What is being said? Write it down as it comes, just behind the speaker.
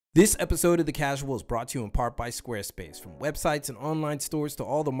This episode of The Casual is brought to you in part by Squarespace. From websites and online stores to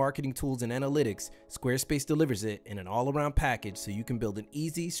all the marketing tools and analytics, Squarespace delivers it in an all-around package so you can build an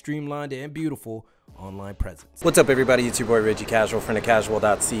easy, streamlined, and beautiful online presence. What's up, everybody? It's your boy Reggie Casual from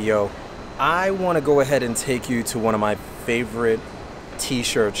thecasual.co. I want to go ahead and take you to one of my favorite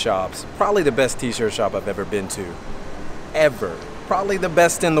t-shirt shops. Probably the best t-shirt shop I've ever been to. Ever. Probably the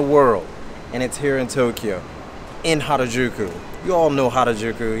best in the world. And it's here in Tokyo, in Harajuku. You all know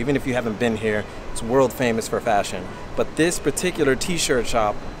Harajuku, even if you haven't been here. It's world famous for fashion. But this particular t-shirt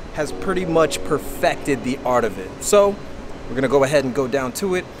shop has pretty much perfected the art of it. So we're gonna go ahead and go down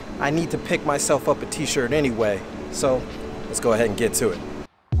to it. I need to pick myself up a t-shirt anyway. So let's go ahead and get to it.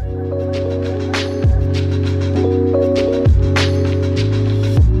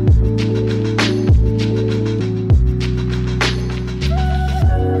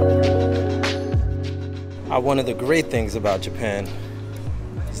 One of the great things about Japan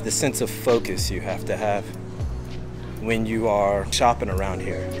is the sense of focus you have to have when you are shopping around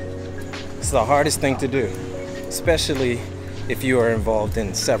here. It's the hardest thing to do, especially if you are involved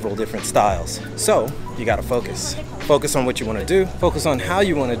in several different styles. So you gotta focus. Focus on what you wanna do, focus on how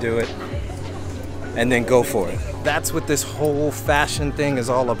you wanna do it, and then go for it. That's what this whole fashion thing is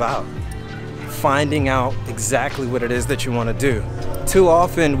all about. Finding out exactly what it is that you wanna do. Too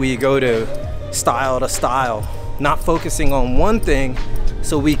often we go to style, not focusing on one thing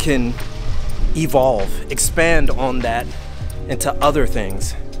so we can evolve, expand on that into other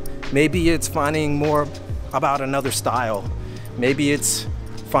things. Maybe it's finding more about another style. Maybe it's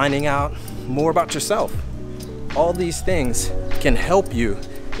finding out more about yourself. All these things can help you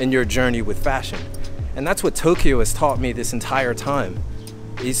in your journey with fashion. And that's what Tokyo has taught me this entire time,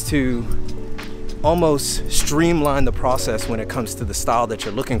 is to almost streamline the process when it comes to the style that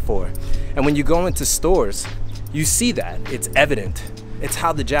you're looking for. And when you go into stores, you see that. It's evident. It's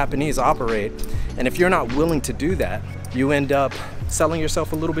how the Japanese operate. And if you're not willing to do that, you end up selling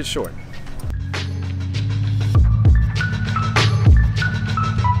yourself a little bit short.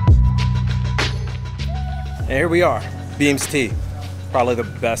 And here we are, Beams Tea. Probably the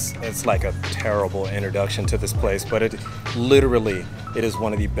best. It's like a terrible introduction to this place, but it is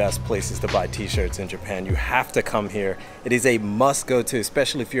one of the best places to buy t-shirts in Japan. You have to come here. It is a must go to,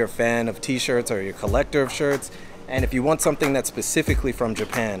 especially if you're a fan of t-shirts or you're a collector of shirts. And if you want something that's specifically from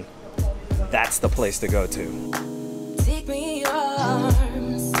Japan, that's the place to go to. Take me in your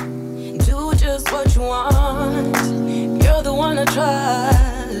arms, do just what you want. You're the one I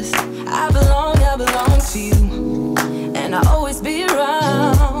trust. I belong to you. And I'll always be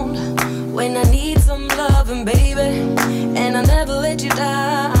around when I need some loving, baby. And I'll never let you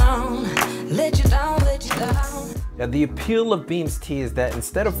down, let you down. Yeah, the appeal of Beams Tea is that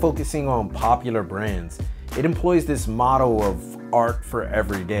instead of focusing on popular brands, it employs this motto of art for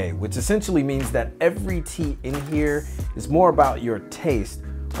every day, which essentially means that every tea in here is more about your taste,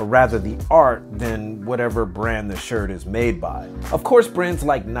 or rather the art, than whatever brand the shirt is made by. Of course, brands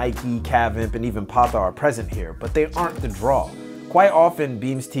like Nike, Cavimp, and even Pata are present here, but they aren't the draw. Quite often,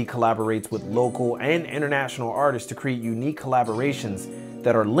 Beams Tea collaborates with local and international artists to create unique collaborations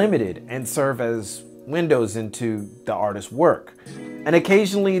that are limited and serve as windows into the artist's work. And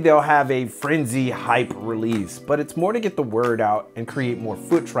occasionally they'll have a frenzy hype release, but it's more to get the word out and create more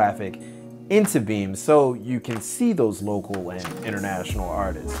foot traffic into Beams so you can see those local and international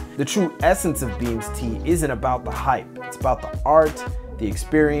artists. The true essence of Beams Tea isn't about the hype. It's about the art, the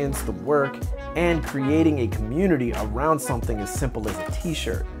experience, the work, and creating a community around something as simple as a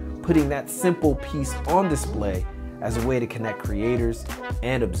t-shirt, putting that simple piece on display as a way to connect creators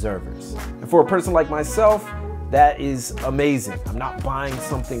and observers. And for a person like myself, that is amazing. I'm not buying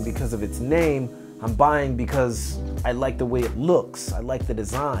something because of its name. I'm buying because I like the way it looks. I like the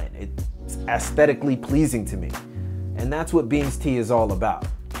design. It's aesthetically pleasing to me. And that's what Beams Tea is all about.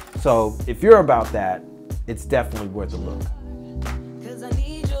 So if you're about that, it's definitely worth a look. Cause I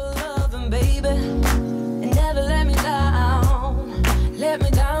need your loving, baby, and never let me down. Let me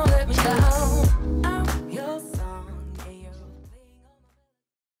down, let me down.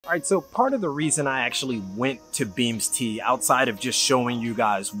 All right, so part of the reason I actually went to Beams Tea, outside of just showing you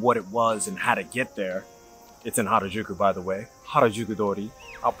guys what it was and how to get there, it's in Harajuku, by the way, Harajuku Dori.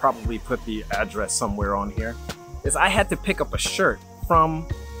 I'll probably put the address somewhere on here, is I had to pick up a shirt from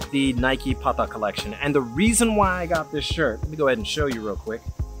the Nike Pata collection. And the reason why I got this shirt, let me go ahead and show you real quick.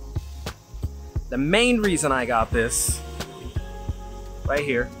 The main reason I got this, right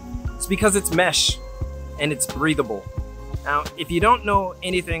here, is because it's mesh and it's breathable. Now, if you don't know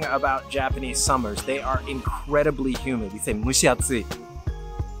anything about Japanese summers, they are incredibly humid. We say mushiatsui.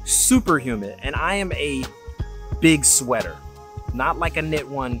 Super humid. And I am a big sweater. not like a knit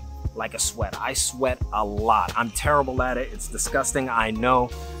one, like a sweat. I sweat a lot. I'm terrible at it. It's disgusting, I know.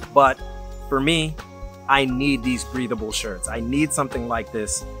 But for me, I need these breathable shirts. I need something like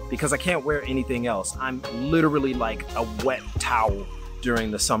this because I can't wear anything else. I'm literally like a wet towel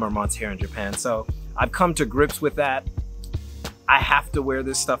during the summer months here in Japan. So I've come to grips with that. I have to wear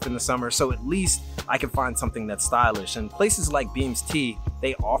this stuff in the summer, so at least I can find something that's stylish. And places like Beams T,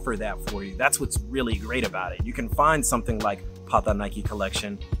 they offer that for you. That's what's really great about it. You can find something like Pata Nike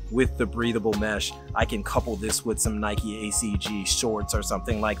collection with the breathable mesh. I can couple this with some Nike ACG shorts or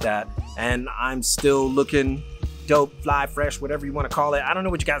something like that, and I'm still looking dope, fly, fresh, whatever you want to call it. I don't know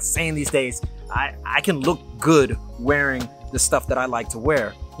what you guys are saying these days. I can look good wearing the stuff that I like to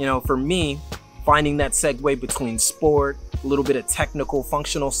wear. You know, for me, finding that segue between sport, a little bit of technical,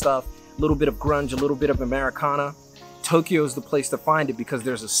 functional stuff, a little bit of grunge, a little bit of Americana, Tokyo is the place to find it because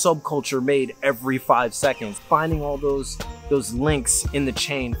there's a subculture made every 5 seconds. Finding all those links in the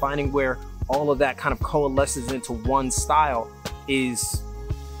chain, finding where all of that kind of coalesces into one style is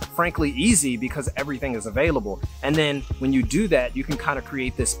frankly easy because everything is available. And then when you do that, you can kind of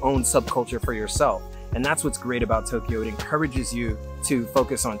create this own subculture for yourself. And that's what's great about Tokyo. It encourages you to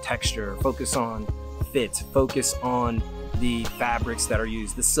focus on texture, focus on fit, focus on the fabrics that are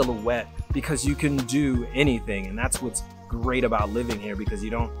used, the silhouette, because you can do anything. And that's what's great about living here, because you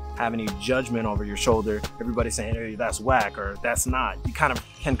don't have any judgment over your shoulder. Everybody's saying, hey, that's whack or that's not. You kind of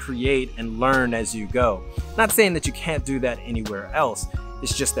can create and learn as you go. Not saying that you can't do that anywhere else.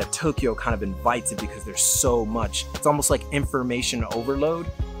 It's just that Tokyo kind of invites it because there's so much. It's almost like information overload.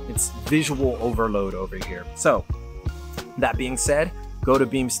 It's visual overload over here. So that being said, go to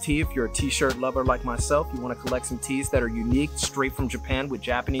Beams T if you're a t-shirt lover like myself. You want to collect some tees that are unique, straight from Japan with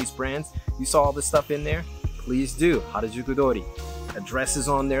Japanese brands. You saw all this stuff in there? Please do. Harajuku Dori. Address is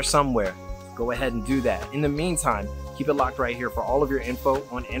on there somewhere. Go ahead and do that. In the meantime, keep it locked right here for all of your info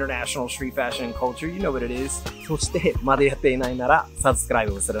on international street fashion and culture. You know what it is. そして、まだやっていないなら、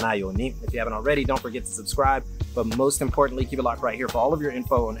subscribe をするないように. If you haven't already, don't forget to subscribe. But most importantly, keep it locked right here for all of your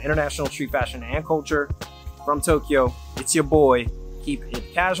info on international street fashion and culture from Tokyo. It's your boy. Keep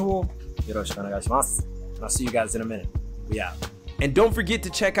it casual. Yoroshiku onegaishimasu. And I'll see you guys in a minute. We out. And don't forget to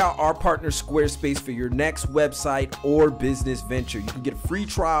check out our partner Squarespace for your next website or business venture. You can get a free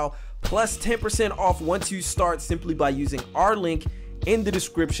trial plus 10% off once you start simply by using our link in the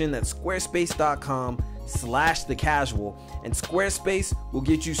description. That's squarespace.com/thecasual. And Squarespace will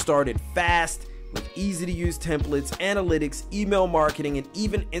get you started fast with easy to use templates, analytics, email marketing, and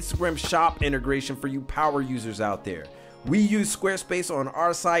even Instagram shop integration for you power users out there. We use Squarespace on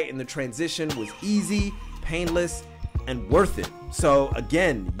our site and the transition was easy, painless, and worth it. So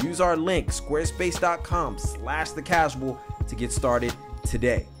again, use our link, squarespace.com/thecasual to get started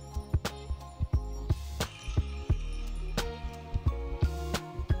today.